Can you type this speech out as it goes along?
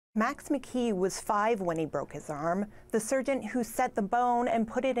Max McKee was 5 when he broke his arm. The surgeon who set the bone and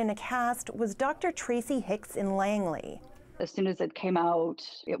put it in a cast was Dr. Tracy Hicks in Langley. As soon as it came out,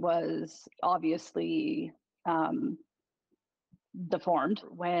 it was obviously deformed.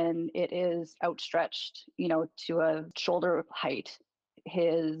 When it is outstretched, to a shoulder height,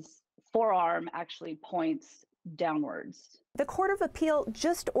 his forearm actually points downwards. The Court of Appeal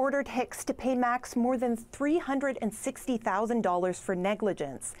just ordered Hicks to pay Max more than $360,000 for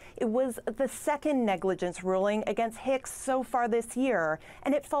negligence. It was the second negligence ruling against Hicks so far this year,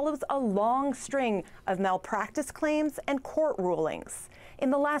 and it follows a long string of malpractice claims and court rulings. In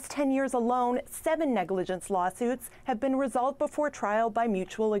the last 10 years alone, 7 negligence lawsuits have been resolved before trial by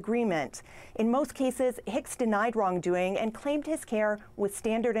mutual agreement. In most cases, Hicks denied wrongdoing and claimed his care was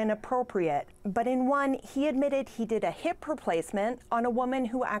standard and appropriate. But in one, he admitted he did a hip replacement on a woman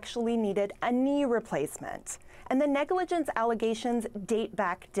who actually needed a knee replacement. And the negligence allegations date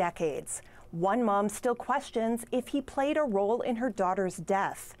back decades. One mom still questions if he played a role in her daughter's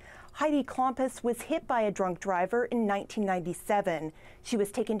death. Heidi Klompus was hit by a drunk driver in 1997. She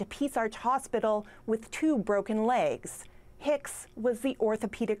was taken to Peace Arch Hospital with 2 broken legs. Hicks was the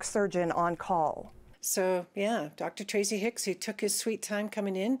orthopedic surgeon on call. So, yeah, Dr. Tracy Hicks, he took his sweet time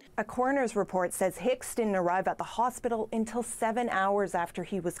coming in. A coroner's report says Hicks didn't arrive at the hospital until 7 hours after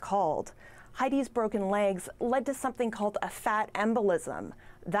he was called. Heidi's broken legs led to something called a fat embolism.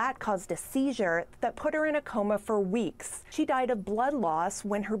 That caused a seizure that put her in a coma for weeks. She died of blood loss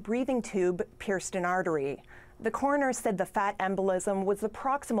when her breathing tube pierced an artery. The coroner said the fat embolism was the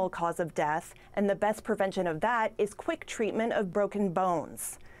proximal cause of death, and the best prevention of that is quick treatment of broken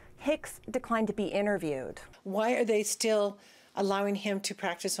bones. Hicks declined to be interviewed. Why are they still allowing him to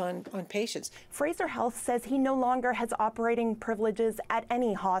practice on patients? Fraser Health says he no longer has operating privileges at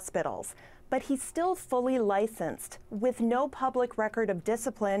any hospitals, but he's still fully licensed with no public record of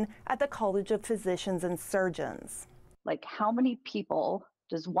discipline at the College of Physicians and Surgeons. Like, how many people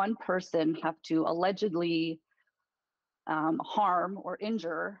does one person have to allegedly harm or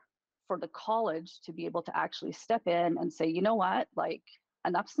injure for the college to be able to actually step in and say, you know what, like,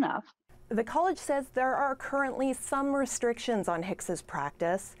 enough's enough? The college says there are currently some restrictions on Hicks's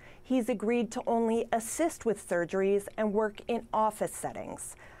practice. He's agreed to only assist with surgeries and work in office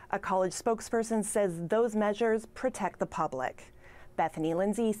settings. A college spokesperson says those measures protect the public. Bethany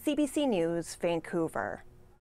Lindsay, CBC News, Vancouver.